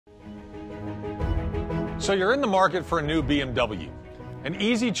So you're in the market for a new BMW. An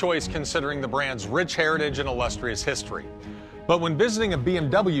easy choice considering the brand's rich heritage and illustrious history. But when visiting a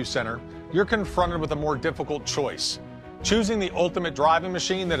BMW center, you're confronted with a more difficult choice. Choosing the ultimate driving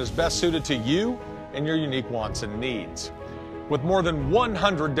machine that is best suited to you and your unique wants and needs. With more than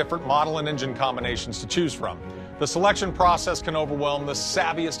 100 different model and engine combinations to choose from, the selection process can overwhelm the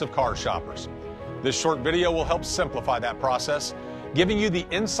savviest of car shoppers. This short video will help simplify that process, giving you the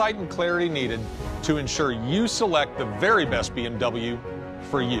insight and clarity needed to ensure you select the very best BMW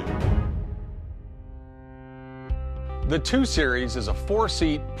for you. The 2 Series is a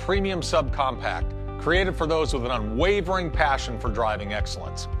 4-seat premium subcompact created for those with an unwavering passion for driving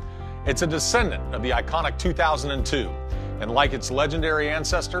excellence. It's a descendant of the iconic 2002, and like its legendary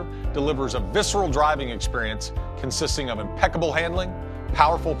ancestor, delivers a visceral driving experience consisting of impeccable handling,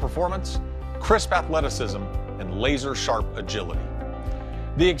 powerful performance, crisp athleticism, and laser-sharp agility.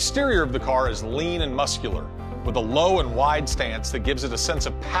 The exterior of the car is lean and muscular, with a low and wide stance that gives it a sense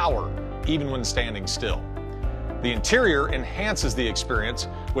of power even when standing still. The interior enhances the experience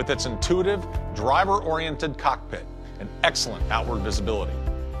with its intuitive, driver-oriented cockpit and excellent outward visibility.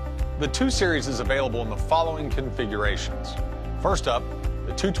 The 2 Series is available in the following configurations. First up,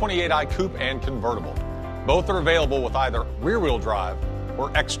 the 228i Coupe and Convertible. Both are available with either rear-wheel drive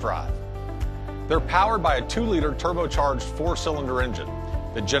or X-Drive. They're powered by a 2-liter turbocharged 4-cylinder engine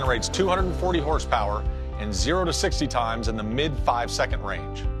that generates 240 horsepower and 0 to 60 times in the mid-5-second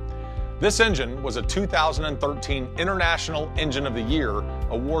range. This engine was a 2013 International Engine of the Year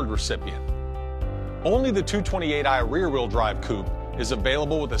award recipient. Only the 228i rear-wheel drive coupe is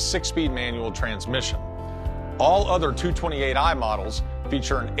available with a 6-speed manual transmission. All other 228i models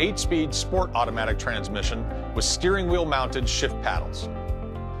feature an 8-speed sport automatic transmission with steering wheel mounted shift paddles.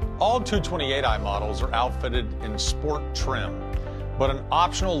 All 228i models are outfitted in sport trim, but an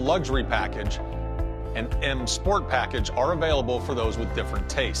optional luxury package and M Sport package are available for those with different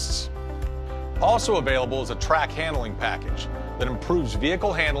tastes. Also available is a track handling package that improves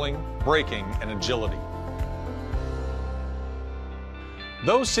vehicle handling, braking, and agility.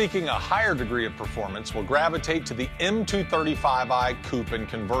 Those seeking a higher degree of performance will gravitate to the M235i Coupe and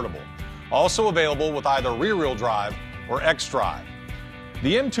Convertible, also available with either rear-wheel drive or X-Drive.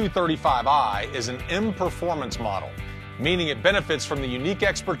 The M235i is an M Performance model, meaning it benefits from the unique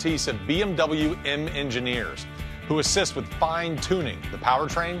expertise of BMW M engineers, who assist with fine-tuning the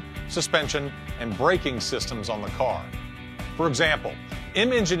powertrain, suspension, and braking systems on the car. For example,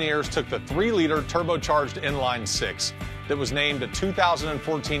 M engineers took the 3-liter turbocharged inline-6 that was named a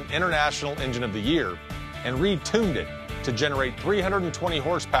 2014 International Engine of the Year and retuned it to generate 320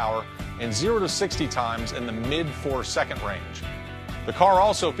 horsepower and 0 to 60 times in the mid-4-second range. The car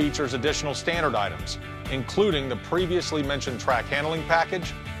also features additional standard items, including the previously mentioned track handling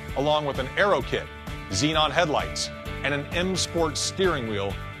package, along with an aero kit, xenon headlights, and an M Sport steering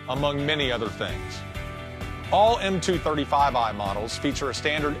wheel, among many other things. All M235i models feature a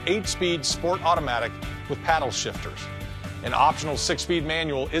standard 8-speed sport automatic with paddle shifters. An optional 6-speed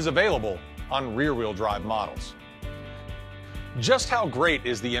manual is available on rear-wheel drive models. Just how great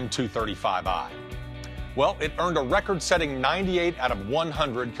is the M235i? Well, it earned a record-setting 98 out of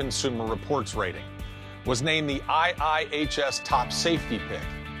 100 Consumer Reports rating, was named the IIHS Top Safety Pick,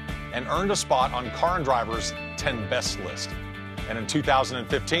 and earned a spot on Car and Driver's 10 Best list. And in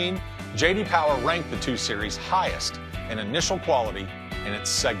 2015, J.D. Power ranked the 2 Series highest in initial quality in its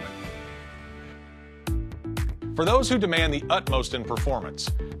segment. For those who demand the utmost in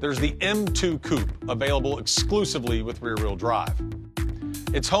performance, there's the M2 Coupe, available exclusively with rear-wheel drive.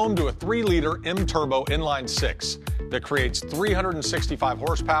 It's home to a 3-liter M-Turbo inline-6 that creates 365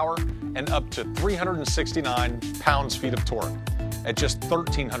 horsepower and up to 369 pounds-feet of torque at just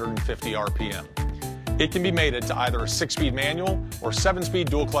 1,350 RPM. It can be mated to either a 6-speed manual or 7-speed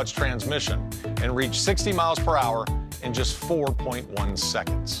dual-clutch transmission and reach 60 miles per hour in just 4.1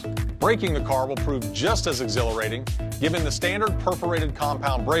 seconds. Braking the car will prove just as exhilarating, given the standard perforated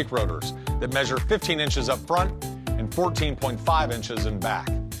compound brake rotors that measure 15 inches up front and 14.5 inches in back.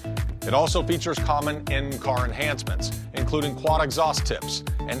 It also features common in-car enhancements, including quad exhaust tips,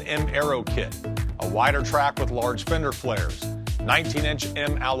 an M Aero kit, a wider track with large fender flares, 19-inch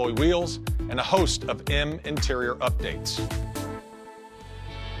M alloy wheels, and a host of M interior updates.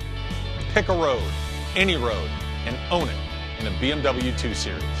 Pick a road, any road, and own it in a BMW 2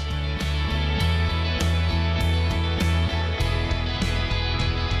 Series.